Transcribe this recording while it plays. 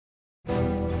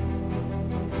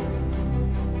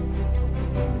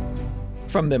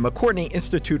From the McCourtney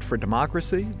Institute for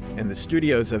Democracy in the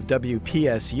studios of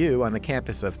WPSU on the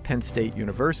campus of Penn State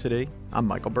University, I'm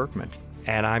Michael Berkman.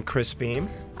 And I'm Chris Beam.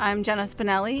 I'm Jenna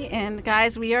Spinelli. And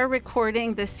guys, we are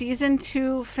recording the season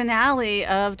 2 finale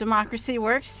of Democracy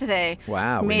Works today.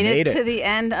 Wow, we made it to the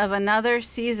end of another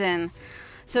season.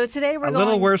 So today we're a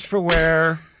little worse for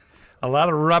wear. A lot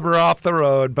of rubber off the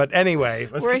road, but anyway.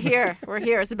 We're here.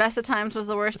 It's the best of times was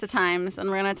the worst of times, and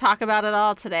we're going to talk about it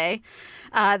all today.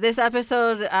 This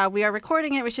episode, we are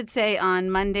recording it, we should say,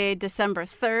 on Monday, December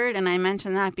 3rd, and I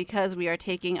mention that because we are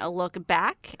taking a look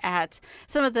back at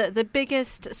some of the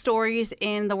biggest stories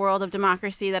in the world of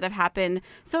democracy that have happened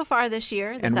so far this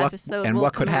year.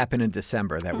 What could happen in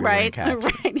December that we wouldn't catch.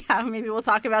 Right, yeah, maybe we'll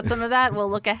talk about some of that. We'll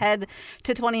look ahead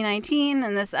to 2019,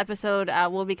 and this episode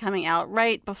will be coming out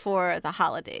right before the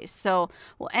holidays. So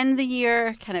we'll end the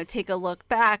year, kind of take a look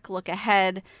back, look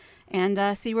ahead,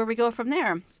 and see where we go from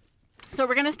there. So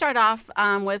we're going to start off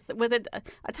with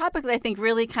a topic that I think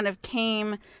really kind of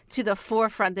came to the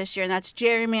forefront this year, and that's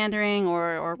gerrymandering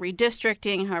or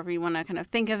redistricting, however you want to kind of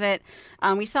think of it.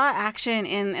 We saw action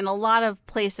in a lot of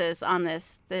places on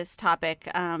this topic.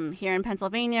 Here in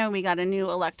Pennsylvania, we got a new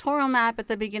electoral map at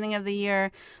the beginning of the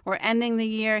year. We're ending the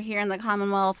year here in the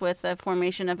Commonwealth with the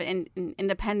formation of an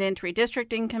independent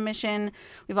redistricting commission.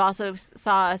 We've also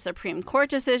saw a Supreme Court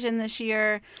decision this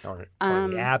year. Or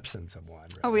the absence of one.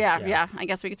 Really. Oh, yeah. I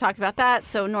guess we could talk about that.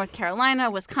 So North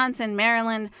Carolina, Wisconsin,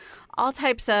 Maryland, all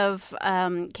types of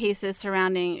cases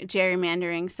surrounding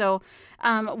gerrymandering. So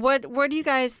where do you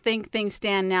guys think things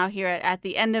stand now here at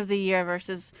the end of the year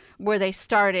versus where they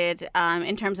started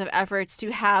in terms of efforts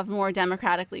to have more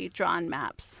democratically drawn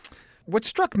maps? What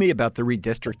struck me about the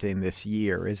redistricting this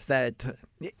year is that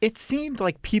it seemed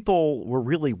like people were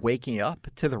really waking up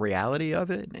to the reality of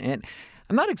it. And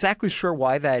I'm not exactly sure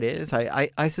why that is.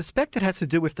 I suspect it has to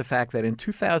do with the fact that in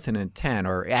 2010,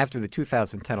 or after the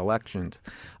 2010 elections,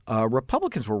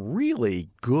 Republicans were really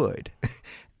good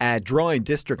at drawing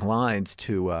district lines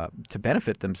to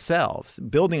benefit themselves,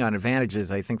 building on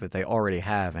advantages I think that they already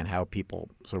have and how people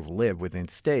sort of live within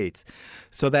states.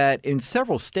 So that in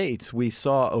several states, we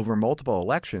saw over multiple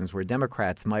elections where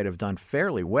Democrats might have done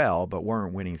fairly well but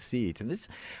weren't winning seats. And this,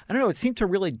 I don't know, it seemed to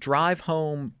really drive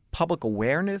home public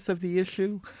awareness of the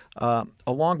issue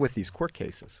along with these court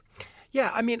cases. Yeah,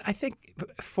 I mean, I think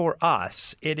for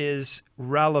us, it is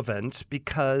relevant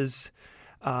because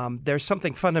there's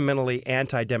something fundamentally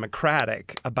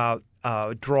anti-democratic about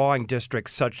drawing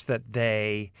districts such that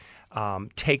they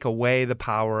take away the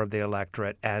power of the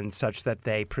electorate and such that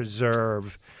they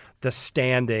preserve the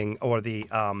standing or the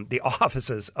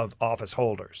offices of office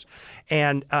holders.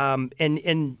 And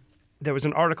there was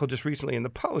an article just recently in the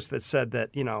Post that said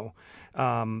that,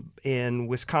 in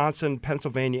Wisconsin,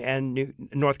 Pennsylvania, and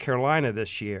North Carolina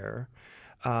this year,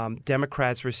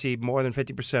 Democrats received more than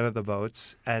 50% of the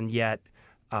votes, and yet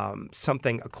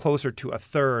something closer to a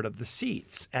third of the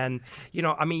seats. And,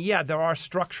 there are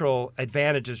structural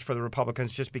advantages for the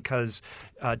Republicans just because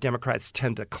Democrats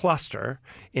tend to cluster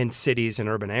in cities and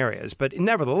urban areas. But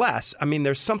nevertheless,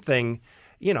 there's something,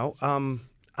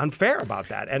 unfair about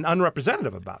that and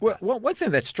unrepresentative about that. Well, one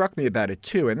thing that struck me about it,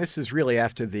 too, and this is really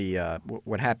after the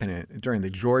what happened during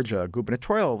the Georgia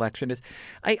gubernatorial election, is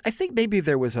I think maybe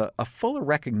there was a fuller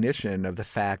recognition of the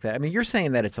fact that, you're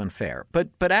saying that it's unfair,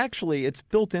 but actually it's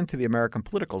built into the American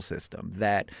political system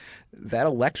that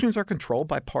elections are controlled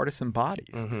by partisan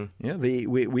bodies.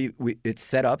 Mm-hmm. It's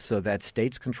set up so that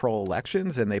states control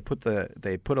elections, and they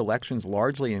put elections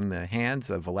largely in the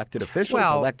hands of elected officials,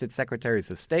 elected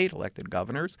secretaries of state, elected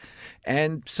governors.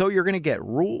 And so you're going to get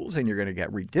rules and you're going to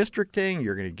get redistricting,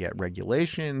 you're going to get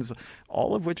regulations,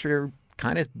 all of which are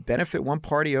kind of benefit one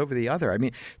party over the other.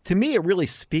 To me, it really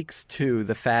speaks to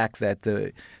the fact that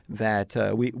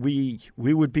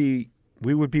we would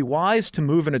be wise to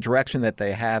move in a direction that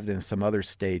they have in some other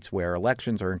states where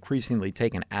elections are increasingly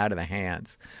taken out of the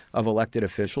hands of elected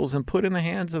officials and put in the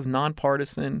hands of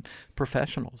nonpartisan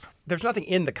professionals. There's nothing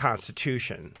in the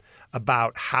Constitution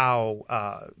about how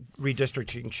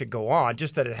redistricting should go on,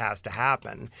 just that it has to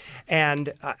happen.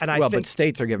 And I think, but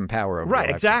states are given power over right,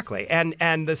 elections. Exactly.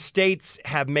 And the states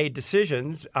have made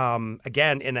decisions,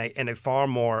 again, in a far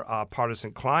more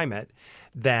partisan climate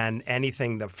than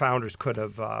anything the founders could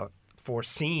have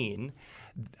foreseen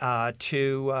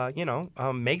to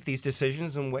make these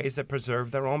decisions in ways that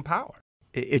preserve their own power.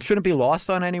 It shouldn't be lost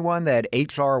on anyone that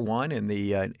H.R. 1 in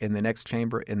the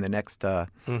next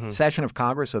session of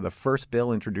Congress, or the first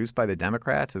bill introduced by the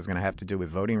Democrats, is going to have to do with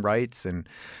voting rights and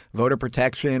voter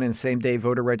protection and same-day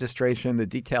voter registration. The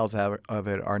details of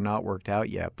it are not worked out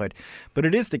yet, but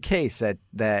it is the case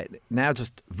that now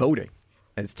just voting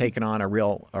has taken on a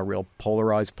real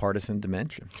polarized partisan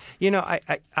dimension.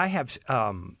 I have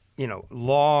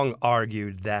long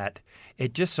argued that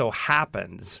it just so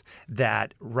happens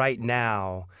that right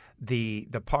now the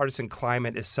partisan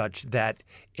climate is such that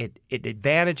it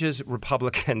advantages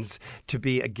Republicans to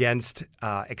be against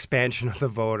expansion of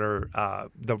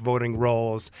the voting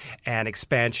rolls and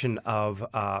expansion of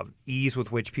ease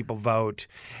with which people vote.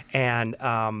 And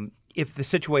if the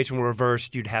situation were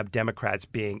reversed, you'd have Democrats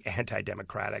being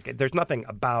anti-democratic. There's nothing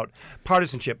about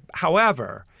partisanship.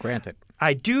 However, granted,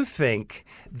 I do think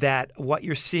that what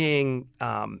you're seeing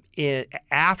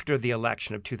after the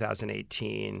election of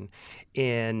 2018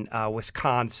 in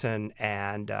Wisconsin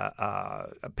and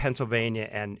Pennsylvania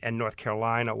and North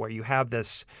Carolina, where you have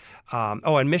this,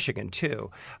 and Michigan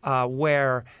too,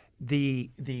 where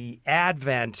the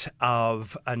advent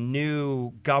of a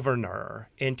new governor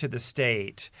into the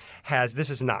state this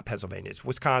is not Pennsylvania, it's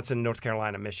Wisconsin, North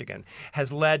Carolina, Michigan,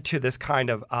 has led to this kind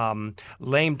of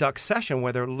lame duck session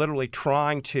where they're literally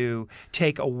trying to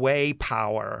take away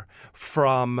power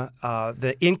from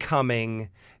the incoming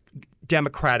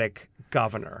Democratic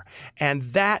governor. And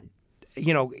that,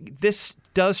 this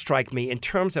does strike me in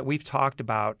terms that we've talked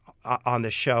about on the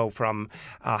show from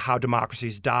How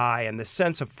Democracies Die and the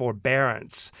sense of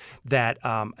forbearance that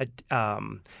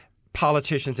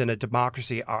politicians in a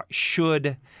democracy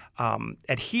should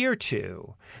adhere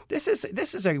to. This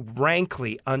is a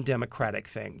rankly undemocratic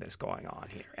thing that's going on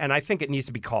here, and I think it needs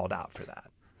to be called out for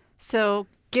that. So,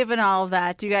 given all of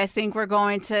that, do you guys think we're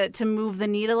going to move the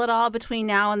needle at all between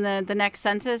now and the next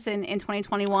census in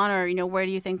 2021, or where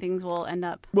do you think things will end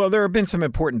up? Well, there have been some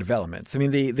important developments. I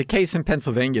mean, the case in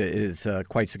Pennsylvania is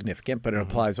quite significant, but it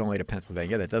applies only to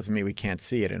Pennsylvania. That doesn't mean we can't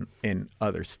see it in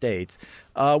other states.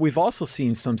 We've also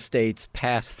seen some states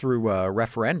pass through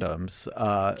referendums.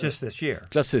 Just this year.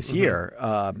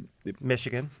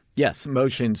 Michigan. Yes,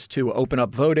 motions to open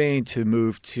up voting, to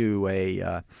move to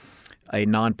a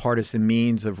nonpartisan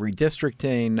means of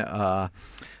redistricting,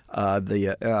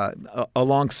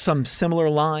 along some similar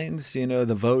lines. The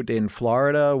vote in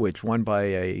Florida, which won by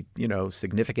a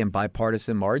significant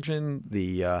bipartisan margin,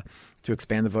 to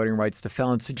expand the voting rights to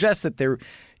felons, suggests that there,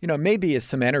 maybe is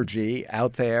some energy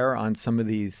out there on some of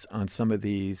these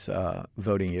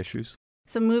voting issues.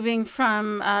 So moving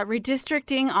from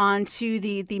redistricting on to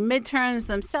the midterms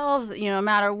themselves, no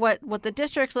matter what the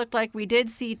districts looked like, we did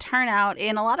see turnout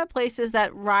in a lot of places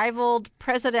that rivaled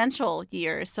presidential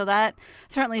years. So that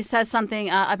certainly says something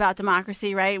about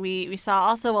democracy, right? We saw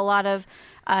also a lot of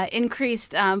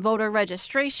increased voter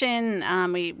registration.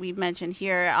 We mentioned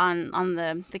here on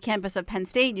the campus of Penn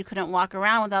State, you couldn't walk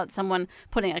around without someone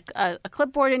putting a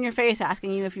clipboard in your face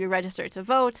asking you if you're registered to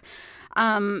vote.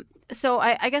 So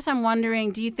I guess I'm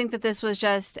wondering, do you think that this was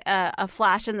just a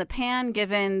flash in the pan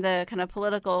given the kind of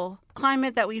political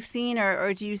climate that we've seen,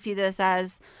 or do you see this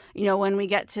as, when we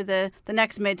get to the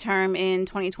next midterm in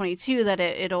 2022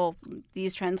 that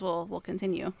these trends will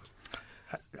continue?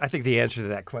 I think the answer to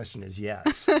that question is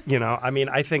yes.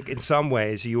 I think in some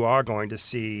ways you are going to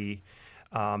see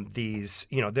these,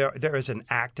 there is an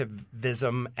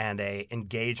activism and a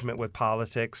engagement with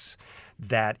politics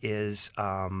that is,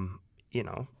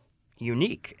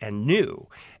 unique and new.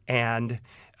 And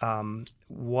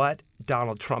what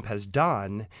Donald Trump has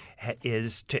done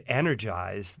is to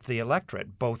energize the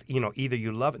electorate. Both, either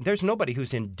you love it. There's nobody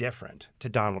who's indifferent to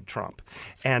Donald Trump.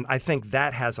 And I think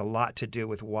that has a lot to do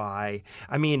with why.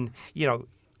 We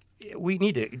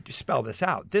need to spell this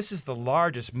out. This is the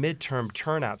largest midterm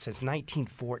turnout since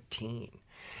 1914.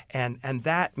 And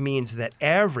that means that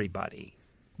everybody,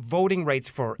 voting rates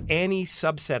for any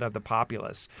subset of the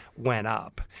populace went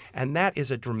up. And that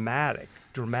is a dramatic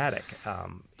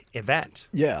event.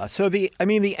 Yeah. So the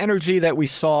energy that we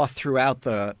saw throughout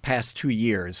the past 2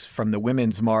 years, from the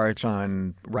Women's March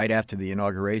on right after the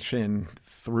inauguration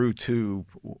through to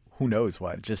who knows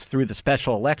what, just through the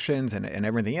special elections and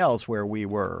everything else where we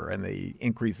were, and the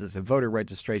increases in voter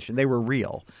registration, they were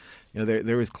real.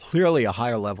 There was clearly a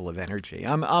higher level of energy.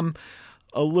 I'm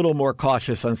a little more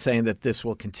cautious on saying that this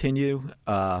will continue,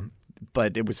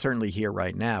 but it was certainly here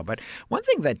right now. But one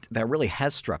thing that really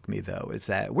has struck me, though, is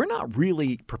that we're not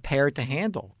really prepared to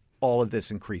handle all of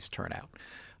this increased turnout.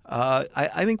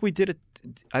 I think we did it.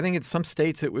 I think in some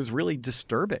states it was really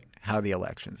disturbing how the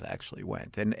elections actually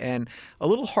went, and a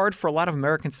little hard for a lot of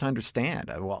Americans to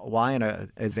understand why in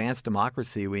an advanced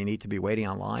democracy we need to be waiting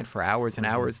online for hours and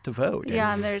hours to vote.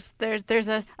 Yeah, and there's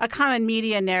a common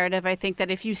media narrative, I think,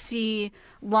 that if you see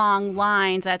long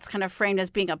lines, that's kind of framed as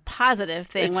being a positive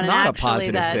thing. It's when not actually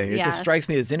a positive thing. It just strikes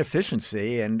me as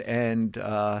inefficiency and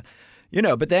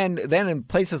But then in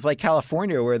places like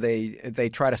California, where they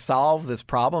try to solve this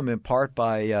problem in part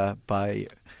by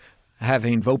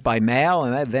having vote by mail,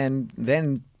 and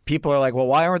then people are like, well,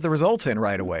 why aren't the results in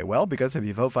right away? Well, because if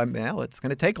you vote by mail, it's going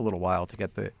to take a little while to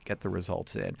get the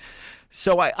results in.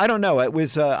 So I don't know. It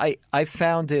was I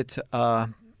found it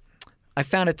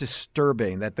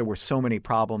disturbing that there were so many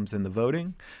problems in the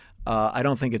voting. I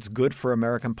don't think it's good for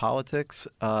American politics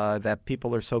that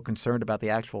people are so concerned about the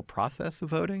actual process of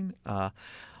voting.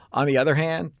 On the other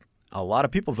hand, a lot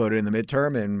of people voted in the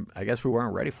midterm, and I guess we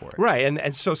weren't ready for it. Right,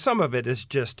 and so some of it is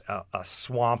just a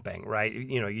swamping, right?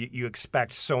 You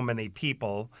expect so many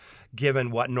people,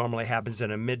 given what normally happens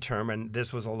in a midterm, and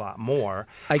this was a lot more.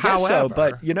 I guess so,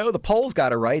 but the polls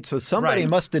got it right, so somebody Right.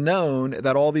 must have known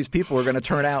that all these people were going to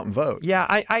turn out and vote. Yeah,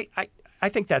 I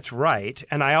think that's right.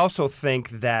 And I also think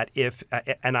that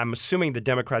and I'm assuming the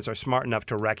Democrats are smart enough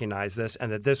to recognize this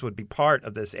and that this would be part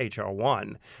of this H.R.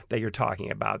 1 that you're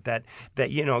talking about, that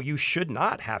you should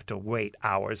not have to wait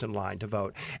hours in line to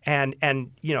vote. And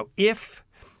if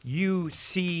you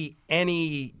see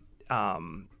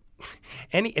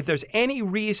if there's any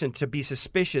reason to be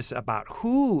suspicious about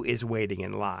who is waiting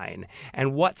in line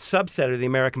and what subset of the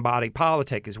American body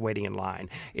politic is waiting in line,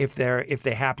 if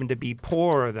they happen to be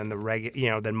poorer than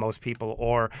than most people,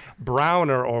 or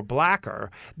browner or blacker,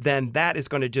 then that is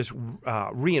going to just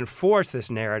reinforce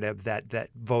this narrative that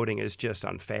voting is just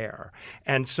unfair.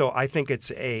 And so I think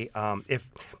it's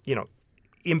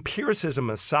empiricism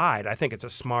aside, I think it's a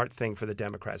smart thing for the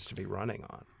Democrats to be running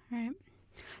on. Right.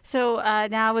 So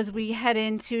now as we head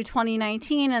into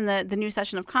 2019 and the new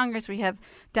session of Congress, we have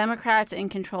Democrats in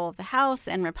control of the House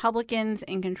and Republicans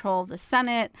in control of the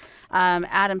Senate.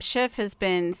 Adam Schiff has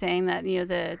been saying that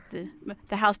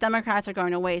the House Democrats are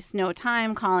going to waste no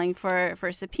time calling for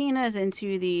subpoenas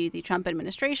into the Trump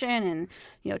administration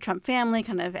and Trump family,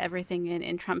 kind of everything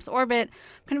in Trump's orbit.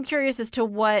 I'm kind of curious as to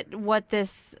what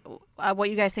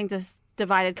you guys think this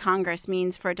divided Congress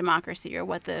means for democracy, or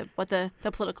what the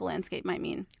political landscape might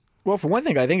mean. Well, for one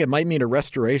thing, I think it might mean a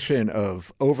restoration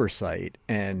of oversight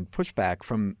and pushback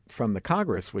from the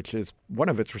Congress, which is one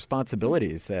of its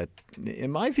responsibilities that,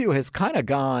 in my view, has kind of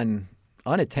gone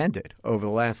unattended over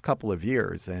the last couple of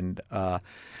years. And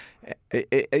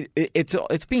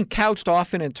it's being couched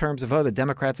often in terms of, the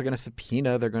Democrats are going to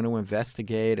subpoena, they're going to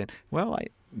investigate, and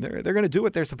they're going to do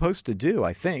what they're supposed to do,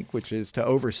 I think, which is to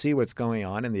oversee what's going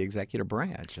on in the executive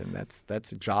branch, and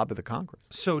that's a job of the Congress.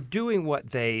 So doing what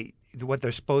they're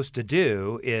supposed to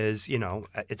do is,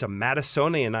 it's a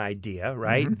Madisonian idea,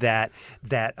 right?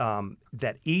 Mm-hmm.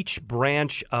 That each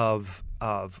branch of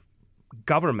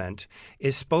government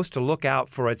is supposed to look out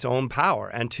for its own power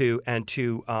and to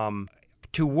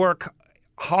work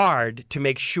hard to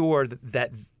make sure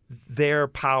that their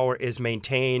power is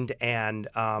maintained, and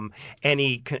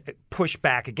any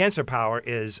pushback against their power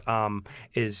is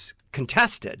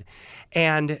contested.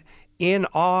 And in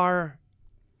our,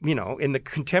 in the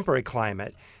contemporary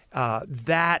climate,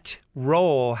 that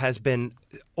role has been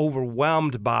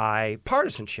overwhelmed by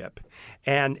partisanship,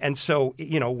 and so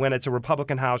when it's a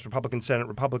Republican House, Republican Senate,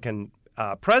 Republican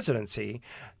presidency,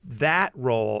 that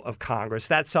role of Congress,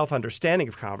 that self-understanding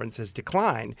of Congress has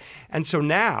declined. And so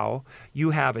now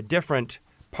you have a different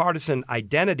partisan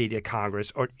identity to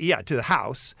Congress, to the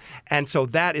House. And so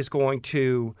that is going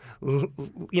to,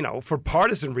 for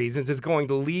partisan reasons, is going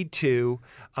to lead to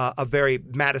a very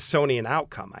Madisonian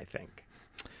outcome, I think.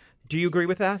 Do you agree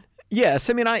with that? Yes.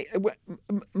 I mean,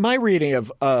 my reading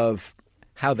of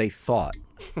how they thought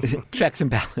checks and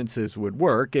balances would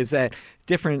work is that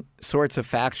different sorts of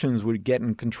factions would get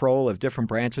in control of different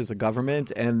branches of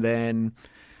government and then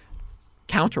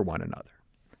counter one another.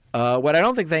 What I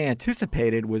don't think they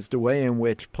anticipated was the way in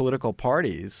which political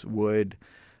parties would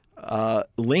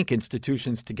link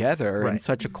institutions together in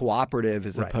such a cooperative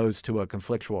as opposed to a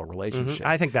conflictual relationship. Mm-hmm.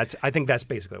 I think that's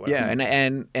basically what. Yeah,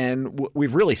 and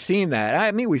we've really seen that.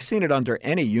 I mean, we've seen it under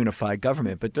any unified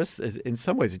government, but just in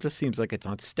some ways, it just seems like it's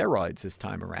on steroids this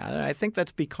time around. And I think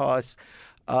that's because,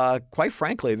 quite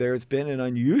frankly, there's been an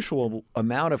unusual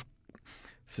amount of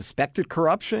suspected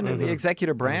corruption in the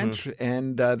executive branch,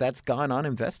 and that's gone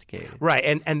uninvestigated. Right,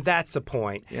 and that's the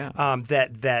point. Yeah.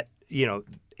 That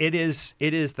It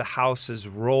is the House's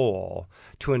role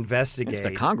to investigate. It's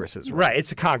the Congress's role. Right, it's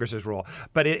the Congress's role.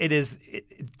 But it is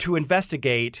to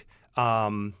investigate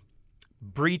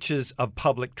breaches of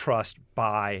public trust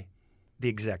by the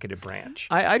executive branch.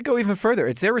 I'd go even further.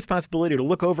 It's their responsibility to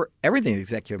look over everything the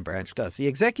executive branch does.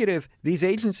 These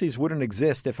agencies wouldn't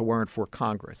exist if it weren't for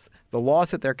Congress. The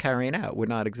laws that they're carrying out would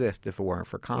not exist if it weren't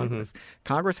for Congress.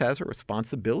 Congress has a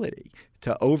responsibility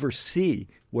to oversee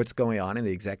what's going on in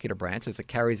the executive branch as it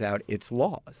carries out its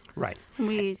laws. Right.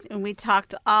 We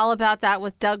talked all about that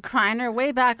with Doug Kreiner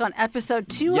way back on episode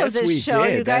 2 Yes, of we this show.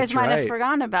 did. You guys That's might have right.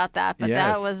 forgotten about that, but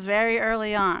Yes. that was very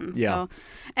early on. Yeah. So,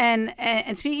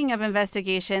 and speaking of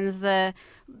investigations,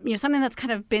 something that's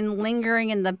kind of been lingering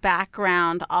in the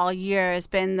background all year has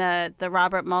been the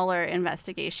Robert Mueller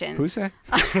investigation. Who's that?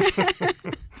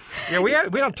 Yeah, we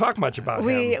don't talk much about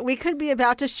him. We could be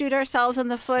about to shoot ourselves in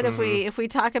the foot if we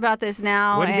talk about this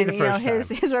now, Wouldn't be and the first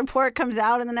time. his report comes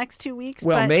out in the next 2 weeks.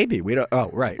 Well, but, maybe. We don't. Oh,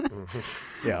 right.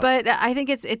 Yeah. But I think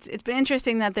it's been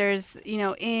interesting that there's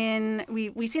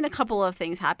we've seen a couple of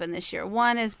things happen this year.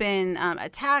 One has been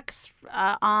attacks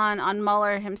on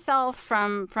Mueller himself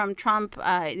from Trump,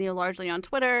 largely on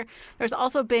Twitter. There's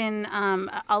also been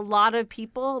a lot of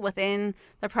people within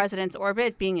the president's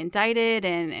orbit being indicted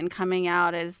and coming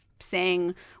out as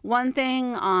saying one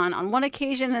thing on one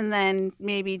occasion and then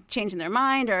maybe changing their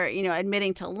mind or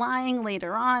admitting to lying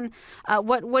later on.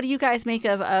 What do you guys make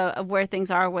of where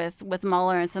things are with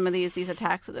Mueller and some of these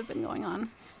attacks that have been going on?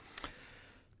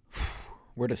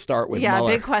 Where to start with Yeah,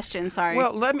 Mueller? big question. Sorry.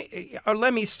 Well, let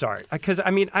me start because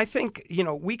I think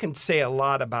we can say a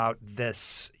lot about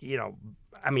this.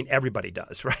 Everybody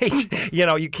does, right?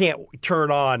 You can't turn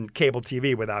on cable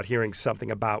TV without hearing something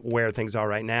about where things are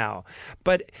right now.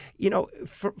 But,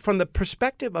 from the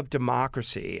perspective of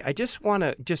democracy, I just want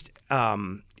to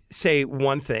say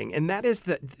one thing, and that is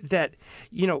that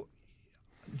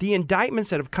the indictments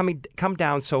that have come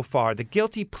down so far, the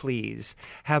guilty pleas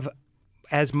have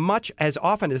as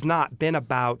often as not been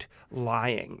about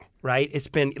lying, right? It's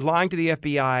been lying to the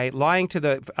FBI, lying to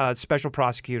the special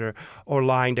prosecutor, or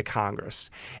lying to Congress.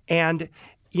 And,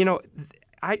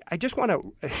 I just want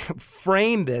to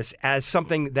frame this as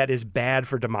something that is bad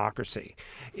for democracy.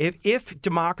 If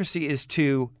democracy is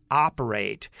to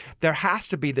operate, there has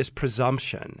to be this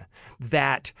presumption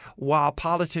that while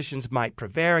politicians might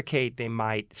prevaricate, they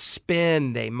might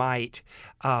spin, they might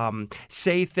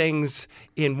say things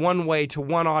in one way to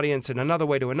one audience and another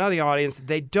way to another audience,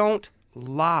 they don't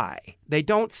lie. They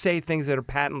don't say things that are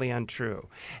patently untrue.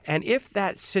 And if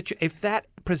that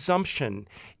presumption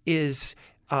is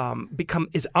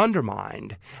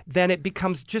undermined, then it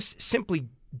becomes just simply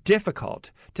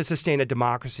difficult to sustain a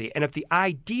democracy. And if the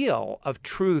ideal of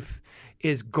truth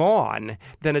is gone,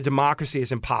 then a democracy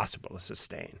is impossible to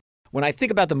sustain. When I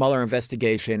think about the Mueller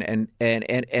investigation, and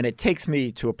it takes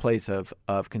me to a place of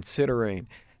considering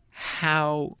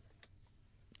how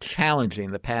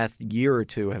challenging the past year or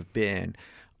two have been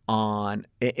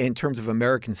in terms of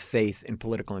Americans' faith in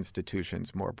political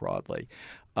institutions more broadly.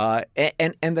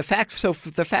 And the fact,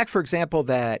 for example,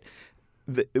 that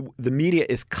the media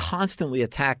is constantly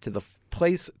attacked to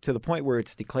the point where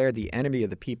it's declared the enemy of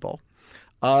the people,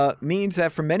 means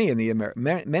that for many in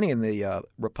the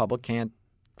Republic can't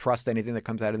trust anything that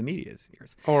comes out of the media's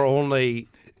ears, or only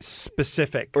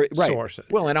specific sources.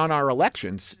 Well, and on our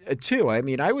elections too. I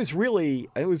mean, I was really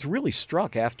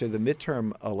struck after the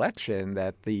midterm election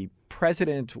that the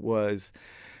president was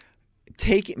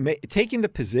taking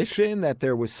the position that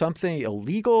there was something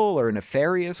illegal or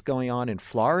nefarious going on in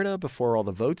Florida before all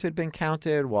the votes had been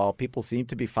counted, while people seemed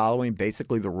to be following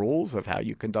basically the rules of how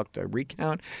you conduct a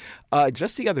recount.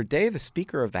 Just the other day, the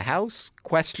Speaker of the House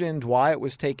questioned why it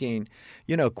was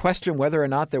questioned whether or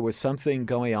not there was something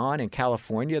going on in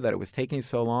California that it was taking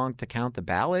so long to count the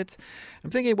ballots.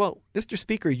 I'm thinking, well, Mr.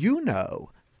 Speaker,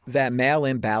 that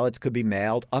mail-in ballots could be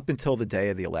mailed up until the day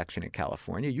of the election in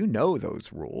California. You know those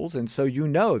rules, and so you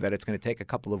know that it's going to take a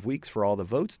couple of weeks for all the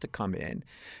votes to come in.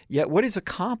 Yet what is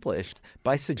accomplished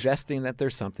by suggesting that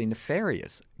there's something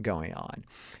nefarious going on?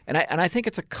 And I think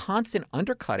it's a constant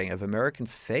undercutting of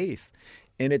Americans' faith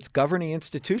in its governing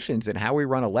institutions and how we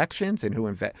run elections and who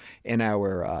invest in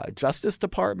our Justice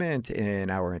Department, in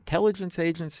our intelligence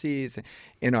agencies,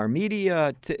 in our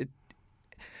media.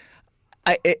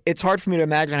 It's hard for me to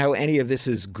imagine how any of this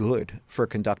is good for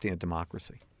conducting a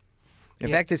democracy. In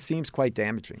fact, it seems quite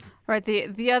damaging. Right.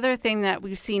 The other thing that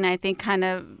we've seen, I think, kind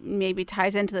of maybe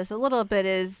ties into this a little bit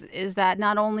is that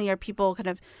not only are people kind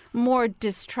of more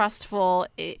distrustful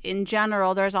in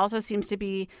general, there's also seems to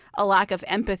be a lack of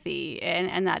empathy,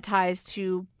 and that ties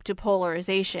to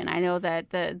polarization. I know that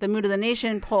the Mood of the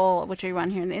Nation poll, which we run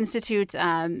here in the Institute,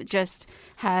 just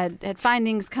had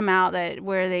findings come out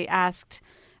where they asked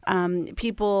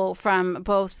people from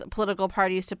both political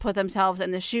parties to put themselves in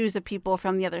the shoes of people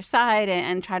from the other side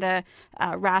and try to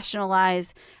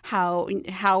rationalize how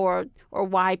or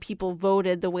why people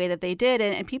voted the way that they did.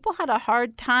 And people had a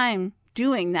hard time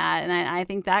doing that. And I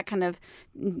think that kind of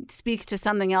speaks to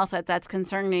something else that's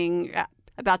concerning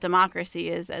about democracy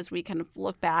is as we kind of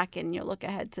look back and look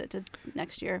ahead to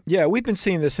next year. Yeah, we've been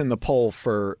seeing this in the poll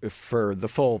for the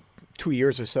full 2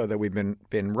 years or so that we've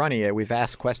been running it. We've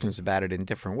asked questions about it in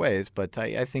different ways, but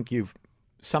I think you've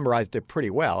summarized it pretty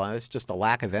well. It's just a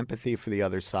lack of empathy for the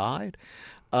other side.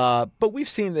 But we've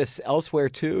seen this elsewhere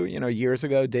too. Years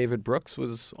ago, David Brooks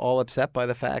was all upset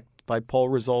by poll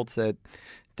results that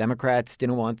Democrats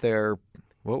didn't want their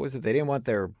They didn't want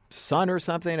their son or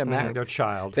something to marry their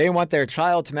child. They didn't want their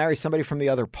child to marry somebody from the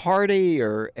other party,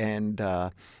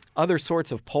 and other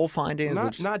sorts of poll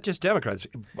findings. Not just Democrats,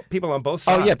 people on both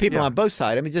sides. Oh, yeah, people on both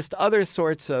sides. I mean, just other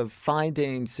sorts of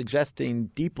findings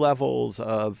suggesting deep levels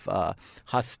of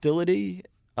hostility,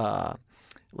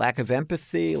 lack of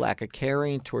empathy, lack of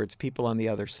caring towards people on the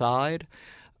other side.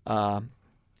 And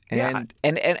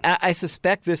I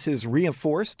suspect this is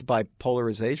reinforced by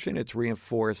polarization. It's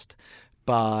reinforced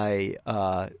by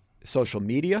social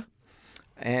media.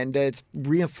 And it's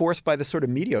reinforced by the sort of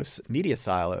media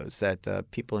silos that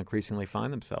people increasingly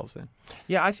find themselves in.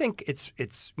 Yeah, I think it's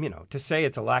to say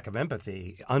it's a lack of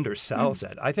empathy undersells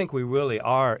it. I think we really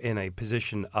are in a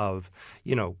position of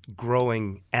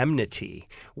growing enmity,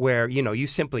 where you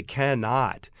simply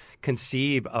cannot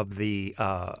conceive of the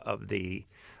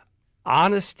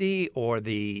honesty or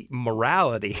the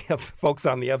morality of folks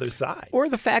on the other side, or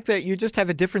the fact that you just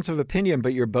have a difference of opinion,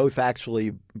 but both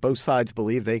sides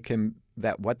believe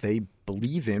that what they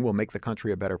believe in will make the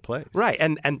country a better place. Right.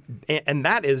 And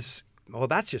that is, well,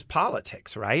 that's just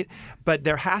politics, right? But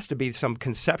there has to be some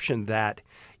conception that,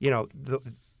 the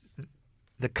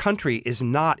country is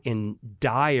not in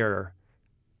dire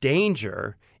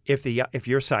danger if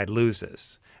your side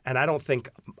loses. And I don't think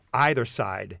either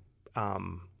side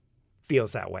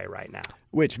feels that way right now.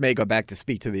 Which may go back to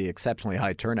speak to the exceptionally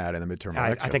high turnout in the midterm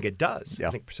election. I think it does. Yeah.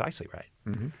 I think precisely right.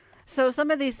 Mm-hmm. So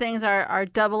some of these things are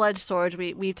double-edged swords.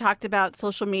 We've talked about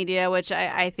social media, which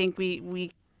I think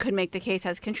we could make the case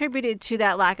has contributed to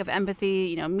that lack of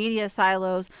empathy, media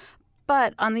silos.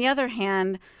 But on the other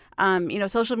hand,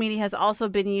 social media has also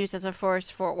been used as a force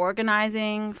for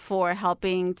organizing, for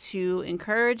helping to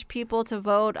encourage people to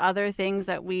vote, other things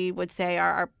that we would say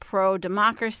are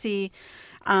pro-democracy.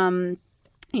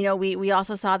 We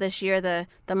also saw this year the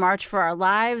March for Our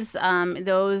Lives.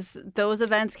 Those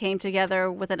events came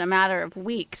together within a matter of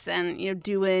weeks, and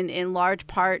due in large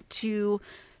part to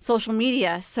social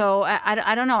media. So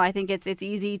I don't know. I think it's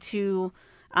easy to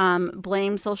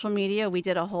blame social media. We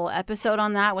did a whole episode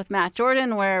on that with Matt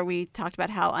Jordan, where we talked about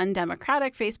how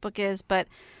undemocratic Facebook is, but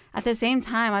at the same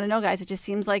time, I don't know, guys, it just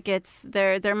seems like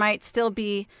there might still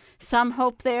be some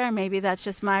hope there. Maybe that's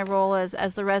just my role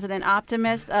as the resident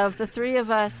optimist of the three of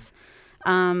us.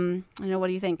 What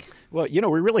do you think? Well,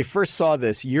 we really first saw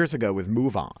this years ago with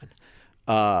Move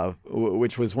On,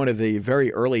 which was one of the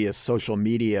very earliest social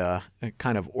media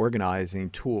kind of organizing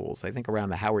tools, I think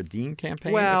around the Howard Dean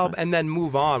campaign. Well, and then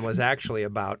Move On was actually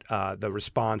about the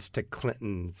response to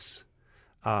Clinton's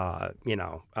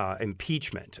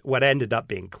impeachment. What ended up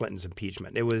being Clinton's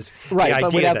impeachment. It was right, the idea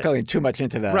but without going too much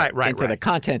into the the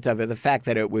content of it. The fact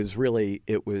that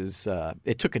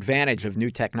it took advantage of new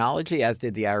technology, as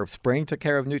did the Arab Spring took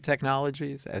care of new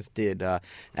technologies, as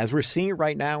we're seeing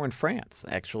right now in France,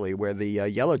 actually, where the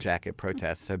Yellow Jacket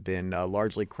protests have been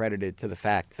largely credited to the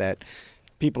fact that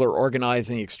people are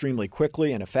organizing extremely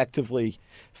quickly and effectively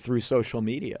through social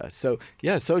media. So,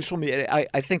 yeah, social media.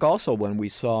 I think also when we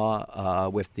saw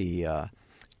with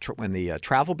when the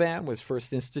travel ban was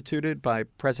first instituted by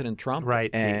President Trump, right,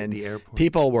 and the airport.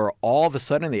 People were all of a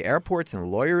sudden in the airports, and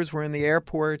lawyers were in the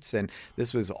airports, and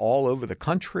this was all over the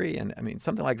country. And I mean,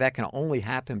 something like that can only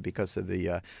happen because of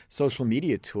the social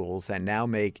media tools that now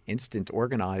make instant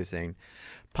organizing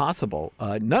possible.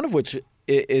 None of which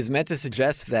is meant to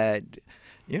suggest that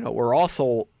we're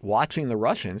also watching the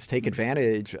Russians take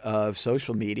advantage of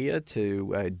social media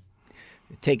to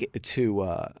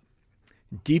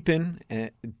deepen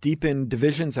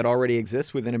divisions that already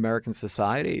exist within American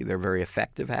society. They're very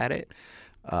effective at it.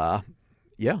 A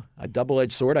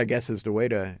double-edged sword, I guess, is the way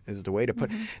to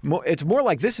put it. It's more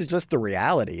like this is just the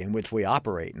reality in which we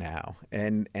operate now,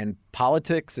 and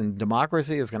politics and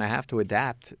democracy is going to have to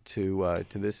adapt to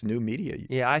this new media.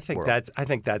 Yeah, I think world.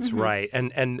 that's right.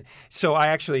 And so I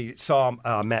actually saw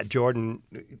Matt Jordan,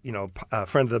 a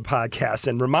friend of the podcast,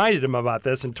 and reminded him about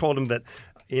this and told him that.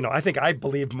 I think I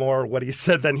believe more what he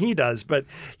said than he does. But,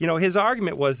 his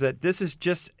argument was that this is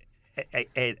just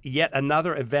yet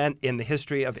another event in the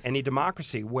history of any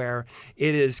democracy where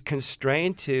it is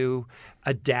constrained to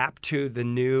adapt to the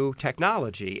new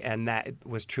technology. And that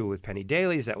was true with penny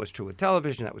dailies, that was true with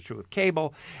television, that was true with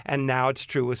cable, and now it's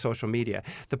true with social media.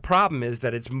 The problem is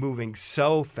that it's moving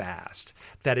so fast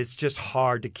that it's just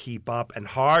hard to keep up and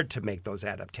hard to make those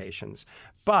adaptations.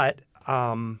 But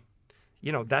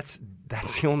that's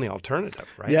the only alternative,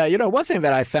 right? Yeah, one thing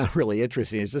that I found really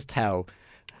interesting is just how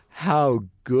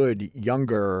good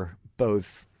younger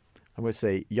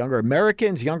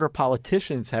Americans, younger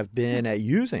politicians have been at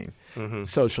using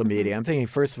social media. I'm thinking,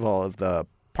 first of all, of the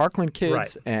Parkland kids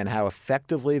Right. and how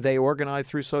effectively they organize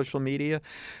through social media.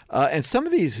 And some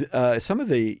of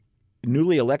the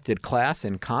newly elected class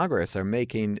in Congress are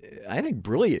making, I think,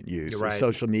 brilliant use You're of right.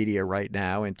 social media right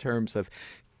now in terms of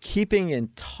keeping in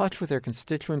touch with their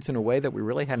constituents in a way that we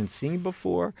really hadn't seen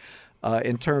before,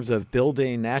 in terms of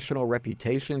building national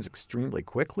reputations extremely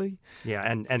quickly. Yeah,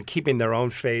 and keeping their own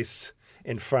face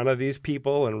in front of these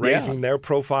people and Yeah. raising their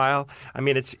profile. I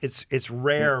mean, it's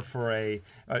rare for a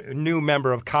new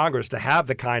member of Congress to have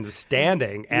the kind of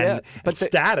standing and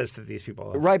status that these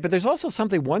people have. Right, but there's also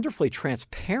something wonderfully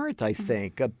transparent, I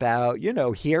think, about,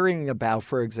 hearing about,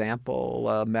 for example,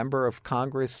 a member of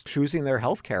Congress choosing their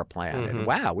health care plan. And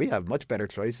wow, we have much better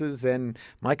choices than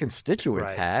my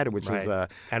constituents Right, had, which was a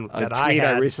that tweet I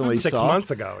had recently 6 saw.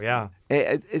 months ago, yeah.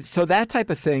 So that type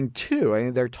of thing, too. I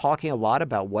mean, they're talking a lot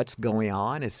about what's going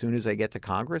on as soon as they get to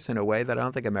Congress in a way that I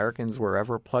don't think Americans were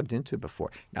ever plugged into before.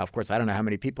 Now, of course, I don't know how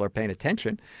many people are paying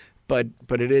attention, but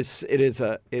it is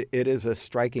a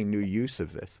striking new use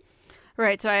of this.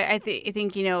 Right. So I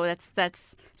think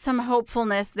that's some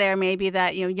hopefulness there, maybe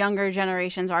that younger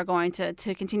generations are going to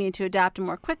continue to adapt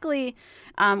more quickly.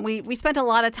 We spent a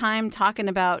lot of time talking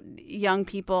about young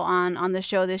people on the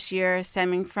show this year,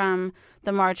 stemming from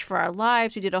the March for Our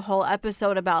Lives. We did a whole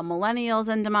episode about millennials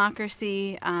and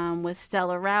democracy with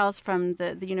Stella Rouse from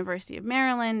the University of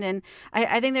Maryland. And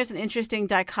I think there's an interesting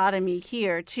dichotomy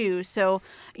here, too. So,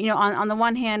 on the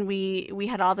one hand, we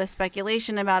had all this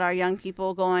speculation about our young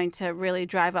people going to really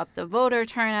drive up the voter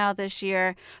turnout this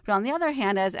year. But on the other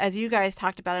hand, as you guys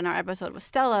talked about in our episode with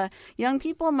Stella, young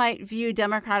people might view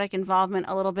Democratic involvement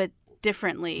a little bit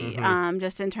differently,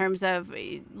 just in terms of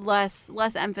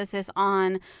less emphasis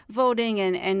on voting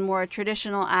and more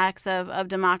traditional acts of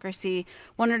democracy.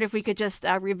 Wondered if we could just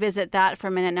revisit that for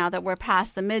a minute now that we're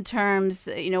past the midterms.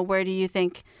 Where do you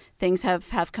think things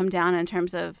have come down in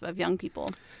terms of young people?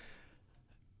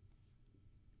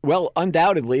 Well,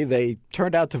 undoubtedly, they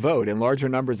turned out to vote in larger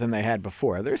numbers than they had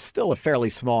before. There's still a fairly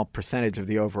small percentage of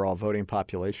the overall voting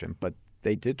population, but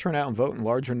they did turn out and vote in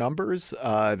larger numbers.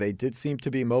 They did seem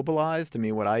to be mobilized. I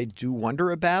mean, what I do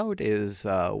wonder about is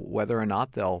whether or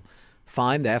not they'll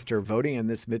find after voting in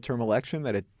this midterm election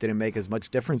that it didn't make as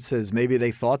much difference as maybe they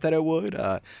thought that it would.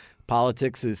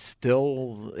 Politics is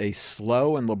still a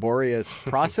slow and laborious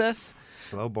process.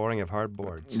 Slow boring of hard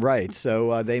boards. Right.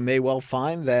 So they may well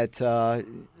find that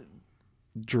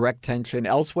direct tension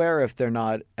elsewhere if they're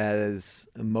not as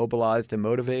mobilized and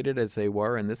motivated as they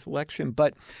were in this election.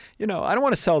 But, I don't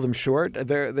want to sell them short.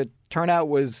 The turnout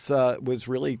was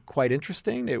really quite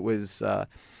interesting. It was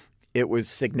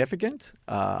significant.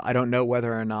 I don't know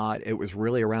whether or not it was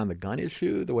really around the gun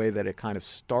issue, the way that it kind of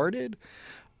started.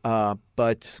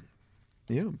 But,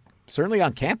 certainly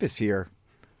on campus here,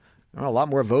 a lot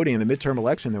more voting in the midterm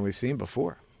election than we've seen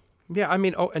before. Yeah, I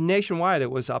mean, nationwide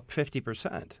it was up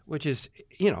 50%, which is,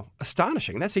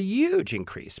 astonishing. That's a huge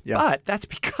increase. Yeah. But that's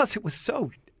because it was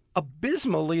so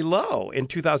abysmally low in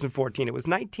 2014. It was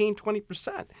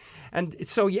 19-20%. And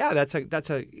so, yeah, that's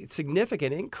a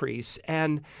significant increase.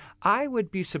 And I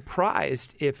would be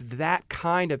surprised if that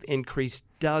kind of increase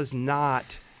does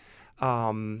not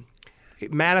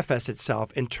manifest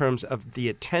itself in terms of the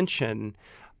attention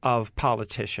of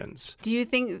politicians. Do you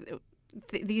think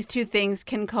these two things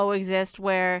can coexist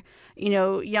where,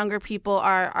 younger people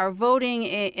are voting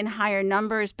in higher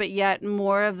numbers, but yet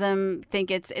more of them think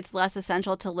it's less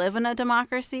essential to live in a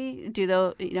democracy?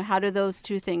 How do those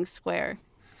two things square?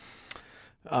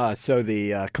 So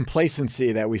the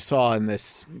complacency that we saw in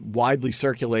this widely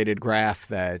circulated graph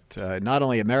that not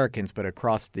only Americans but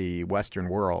across the Western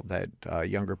world, that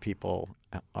younger people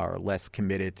are less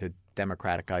committed to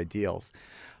democratic ideals.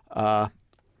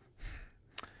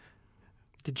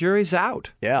 The jury's out.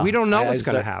 Yeah. We don't know what's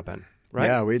going to happen, right?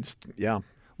 Yeah,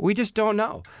 We just don't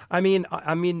know. I mean,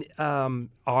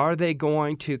 are they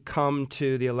going to come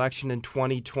to the election in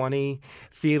 2020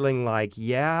 feeling like,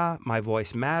 yeah, my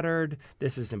voice mattered,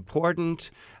 this is important,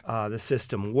 the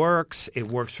system works, it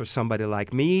works for somebody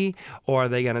like me, or are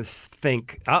they going to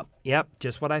think, oh, yep,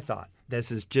 just what I thought.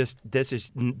 This is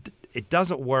it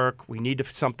doesn't work. We need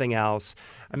something else.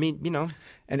 I mean,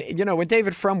 And, when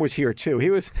David Frum was here, too, he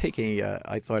was making,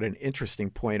 I thought, an interesting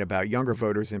point about younger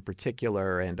voters in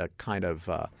particular and a kind of,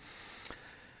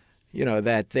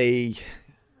 that they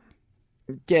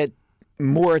get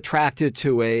more attracted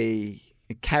to a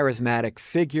charismatic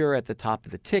figure at the top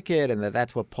of the ticket and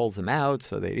that's what pulls them out.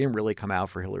 So they didn't really come out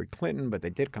for Hillary Clinton, but they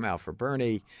did come out for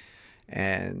Bernie.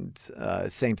 And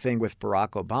same thing with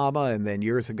Barack Obama, and then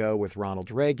years ago with Ronald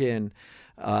Reagan.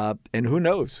 And who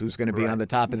knows who's going to be on the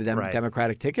top of the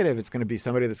Democratic ticket, if it's going to be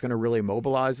somebody that's going to really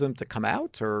mobilize them to come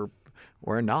out or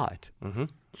not. Mm-hmm.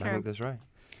 Sure. I think that's right.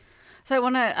 So I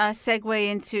want to segue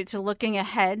into looking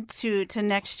ahead to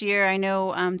next year. I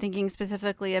know thinking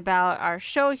specifically about our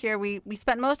show here, we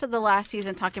spent most of the last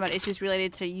season talking about issues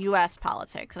related to U.S.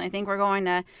 politics. And I think we're going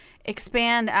to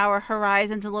expand our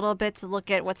horizons a little bit to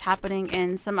look at what's happening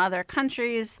in some other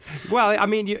countries. Well, I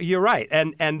mean, you're right.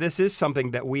 And this is something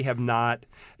that we have not,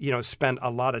 spent a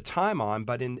lot of time on.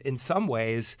 But in some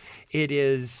ways, it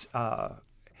is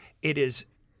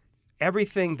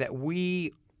everything that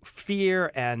we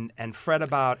fear and fret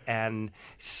about and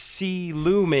see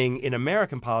looming in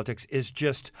American politics is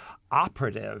just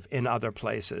operative in other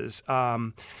places.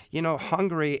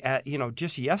 Hungary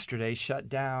just yesterday shut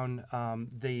down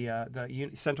the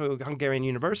Central Hungarian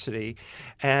University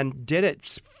and did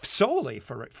it solely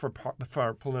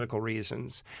for political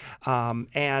reasons.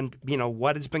 And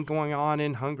what has been going on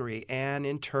in Hungary and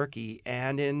in Turkey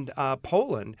and in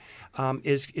Poland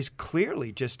is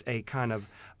clearly just a kind of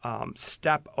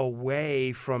step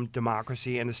away from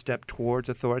democracy and a step towards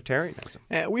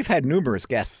authoritarianism. We've had numerous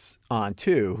guests on,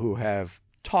 too, who have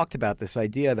talked about this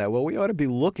idea that, we ought to be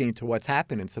looking to what's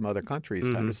happened in some other countries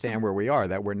to understand where we are,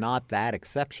 that we're not that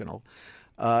exceptional.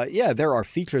 There are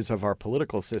features of our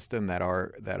political system that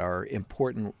are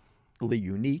importantly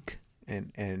unique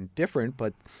and different,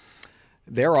 but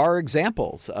there are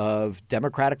examples of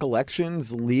democratic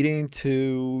elections leading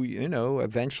to,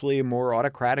 eventually more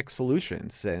autocratic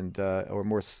solutions and or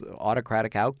more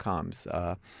autocratic outcomes.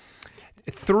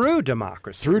 Through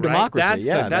democracy. Through democracy,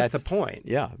 that's the point.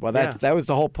 Yeah, well, that was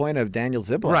the whole point of Daniel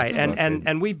Ziblatt. Right,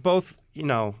 and we've both,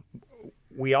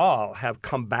 we all have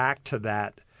come back to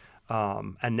that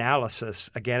analysis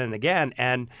again and again.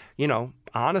 And,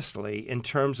 honestly, in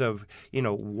terms of,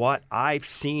 what I've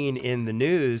seen in the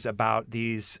news about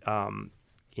these,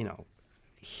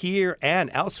 here and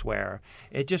elsewhere,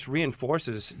 it just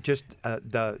reinforces just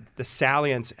the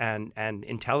salience and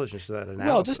intelligence of that analysis.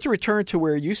 Well, just to return to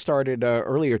where you started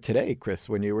earlier today, Chris,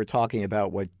 when you were talking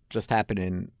about what just happened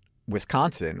in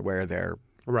Wisconsin, where they're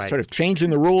sort of changing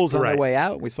the rules on their way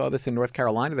out. We saw this in North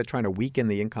Carolina. They're trying to weaken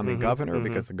the incoming governor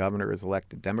because the governor is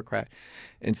elected Democrat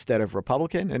instead of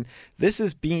Republican. And this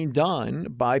is being done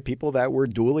by people that were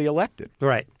duly elected.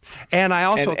 Right. And I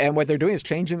also and what they're doing is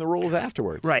changing the rules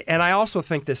afterwards. Right. And I also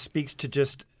think this speaks to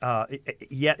just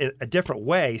yet in a different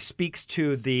way, speaks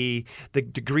to the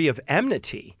degree of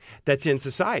enmity that's in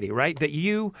society, right?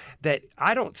 That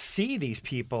I don't see these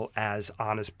people as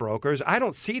honest brokers. I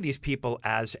don't see these people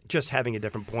as just having a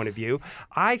different point of view.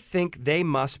 I think they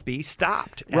must be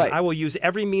stopped. And I will use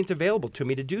every means available to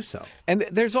me to do so. And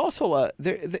there's also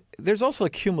there's also a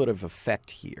cumulative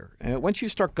effect here. And once you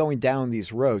start going down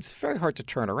these roads, it's very hard to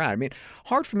turn around. I mean,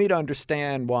 hard for me to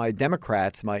understand why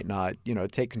Democrats might not,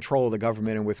 take control of the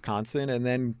government in Wisconsin and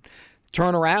then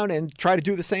turn around and try to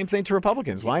do the same thing to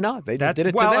Republicans. Why not? They just did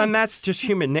it to them. Well, and that's just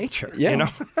human nature.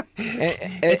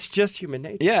 It's just human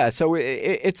nature. Yeah, so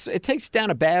it takes down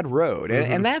a bad road,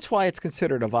 and that's why it's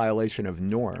considered a violation of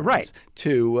norms. Right.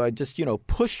 To just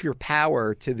push your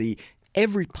power to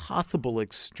every possible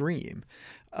extreme.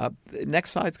 The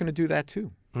next side's going to do that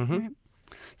too. Mm-hmm.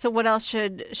 So what else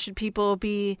should people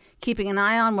be keeping an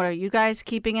eye on? What are you guys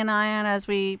keeping an eye on as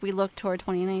we look toward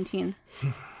 2019?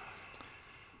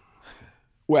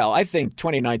 Well, I think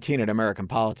 2019 in American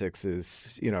politics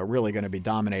is, really going to be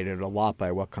dominated a lot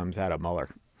by what comes out of Mueller.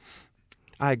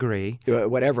 I agree.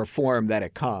 Whatever form that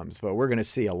it comes, but we're going to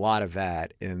see a lot of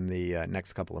that in the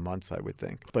next couple of months, I would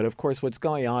think. But of course, what's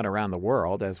going on around the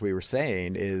world, as we were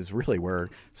saying, is really where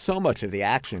so much of the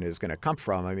action is going to come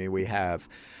from. I mean, we have,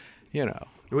 We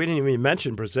didn't even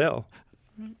mention Brazil.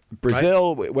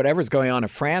 Brazil, whatever's going on in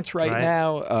France right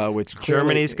now, which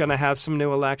Germany's going to have some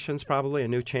new elections, probably a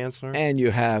new chancellor, and you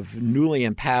have newly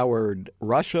empowered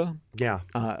Russia. Yeah,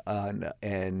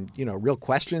 and real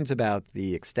questions about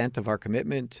the extent of our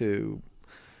commitment to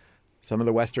some of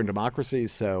the Western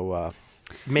democracies. So.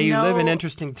 May you live in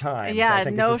interesting times. Yeah,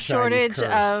 no shortage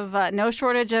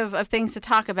of things to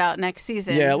talk about next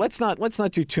season. Yeah, let's not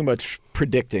do too much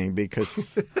predicting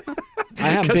because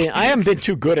I haven't been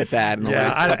too good at that in the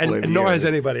last couple of years. Nor has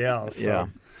anybody else. So. Yeah.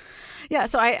 Yeah,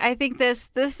 so I think this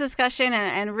discussion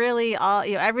and really all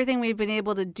everything we've been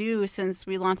able to do since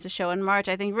we launched the show in March,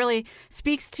 I think really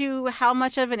speaks to how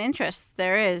much of an interest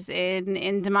there is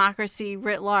in democracy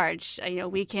writ large.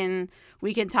 We can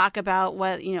talk about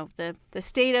what the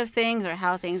state of things or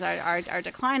how things are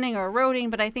declining or eroding,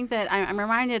 but I think that I'm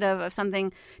reminded of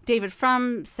something David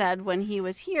Frum said when he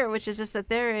was here, which is just that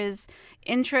there is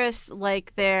interest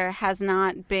like there has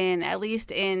not been, at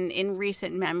least in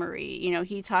recent memory.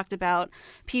 He talked about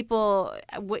people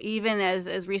even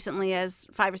as recently as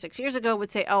 5 or 6 years ago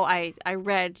would say, oh, I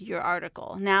read your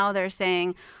article. Now they're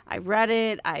saying, I read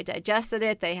it, I digested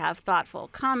it. They have thoughtful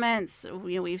comments.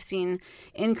 We've seen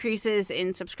increases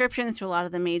in subscriptions to a lot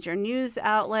of the major news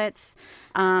outlets,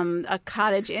 a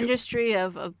cottage industry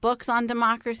of books on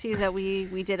democracy that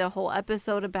we did a whole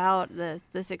episode about.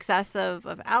 The success of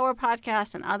our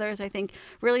podcast and others, I think,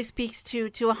 really speaks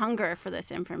to a hunger for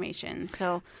this information.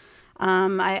 So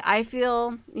I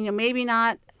feel, maybe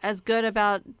not as good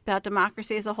about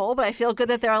democracy as a whole, but I feel good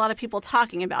that there are a lot of people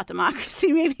talking about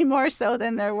democracy, maybe more so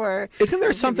than there were. Isn't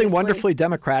there something wonderfully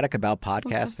democratic about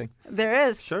podcasting? There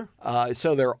is. Sure.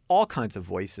 So there are all kinds of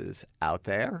voices out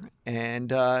there.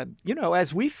 And,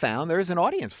 as we found, there's an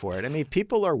audience for it. I mean,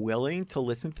 people are willing to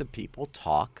listen to people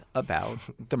talk about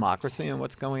democracy and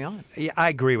what's going on. Yeah, I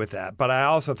agree with that. But I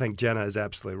also think Jenna is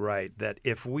absolutely right that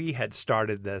if we had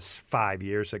started this 5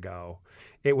 years ago,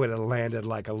 it would have landed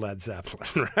like a Led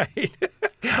Zeppelin, right?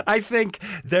 I think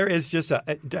there is just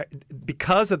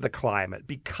because of the climate,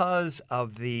 because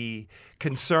of the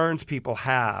concerns people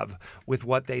have with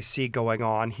what they see going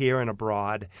on here and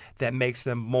abroad, that makes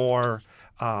them more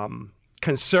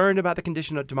concerned about the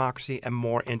condition of democracy and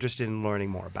more interested in learning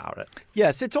more about it.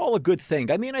 Yes, it's all a good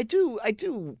thing. I mean, I do.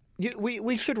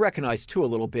 We should recognize, too, a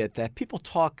little bit that people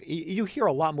talk. You hear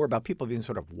a lot more about people being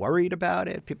sort of worried about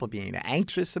it, people being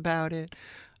anxious about it.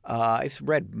 I've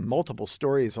read multiple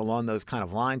stories along those kind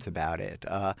of lines about it.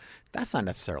 That's not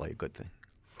necessarily a good thing.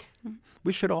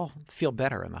 We should all feel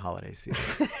better in the holiday season.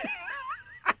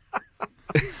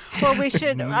 Well, we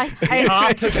should. The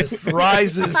optimist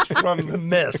rises from the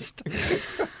mist.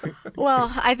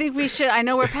 Well, I think we should. I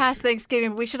know we're past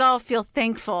Thanksgiving, but we should all feel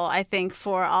thankful, I think,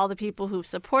 for all the people who've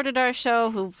supported our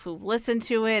show, who've listened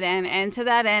to it. And to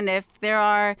that end, if there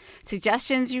are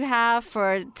suggestions you have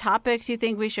for topics you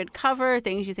think we should cover,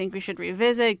 things you think we should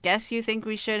revisit, guests you think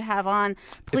we should have on,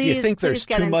 please, if you think there's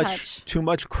get in touch. too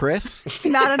much Chris,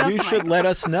 Not enough you should let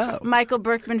us know. Michael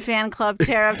Berkman Fan Club,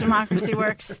 chair of Democracy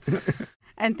Works.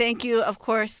 And thank you, of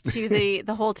course, to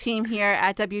the whole team here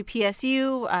at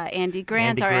WPSU, Andy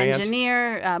Grant, our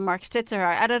engineer, Mark Stitzer,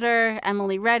 our editor,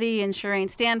 Emily Reddy and Shireen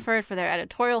Stanford for their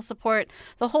editorial support.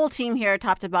 The whole team here,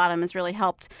 top to bottom, has really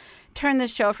helped turn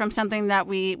this show from something that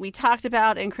we talked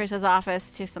about in Chris's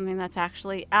office to something that's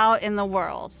actually out in the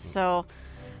world. So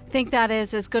I think that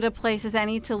is as good a place as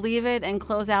any to leave it and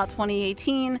close out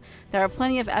 2018. There are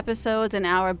plenty of episodes in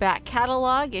our back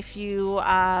catalog if you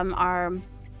are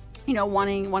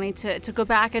wanting to go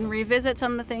back and revisit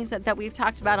some of the things that we've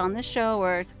talked about on this show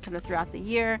or kind of throughout the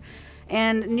year.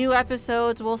 And new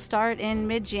episodes will start in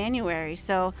mid-January.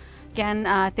 So again,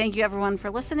 thank you everyone for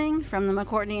listening. From the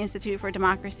McCourtney Institute for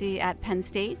Democracy at Penn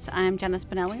State, I'm Jenna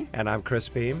Spinelli. And I'm Chris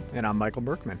Beam. And I'm Michael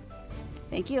Berkman.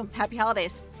 Thank you. Happy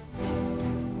holidays.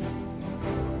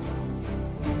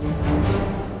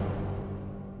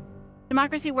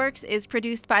 Democracy Works is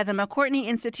produced by the McCourtney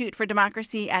Institute for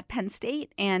Democracy at Penn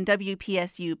State and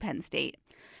WPSU Penn State.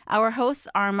 Our hosts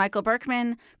are Michael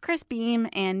Berkman, Chris Beam,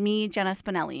 and me, Jenna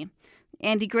Spinelli.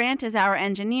 Andy Grant is our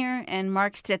engineer, and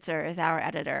Mark Stitzer is our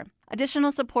editor.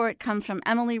 Additional support comes from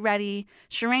Emily Reddy,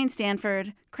 Shireen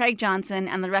Stanford, Craig Johnson,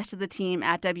 and the rest of the team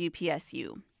at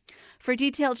WPSU. For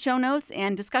detailed show notes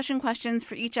and discussion questions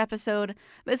for each episode,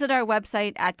 visit our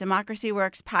website at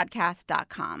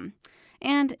democracyworkspodcast.com.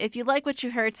 And if you like what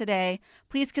you heard today,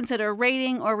 please consider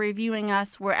rating or reviewing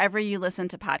us wherever you listen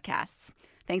to podcasts.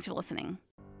 Thanks for listening.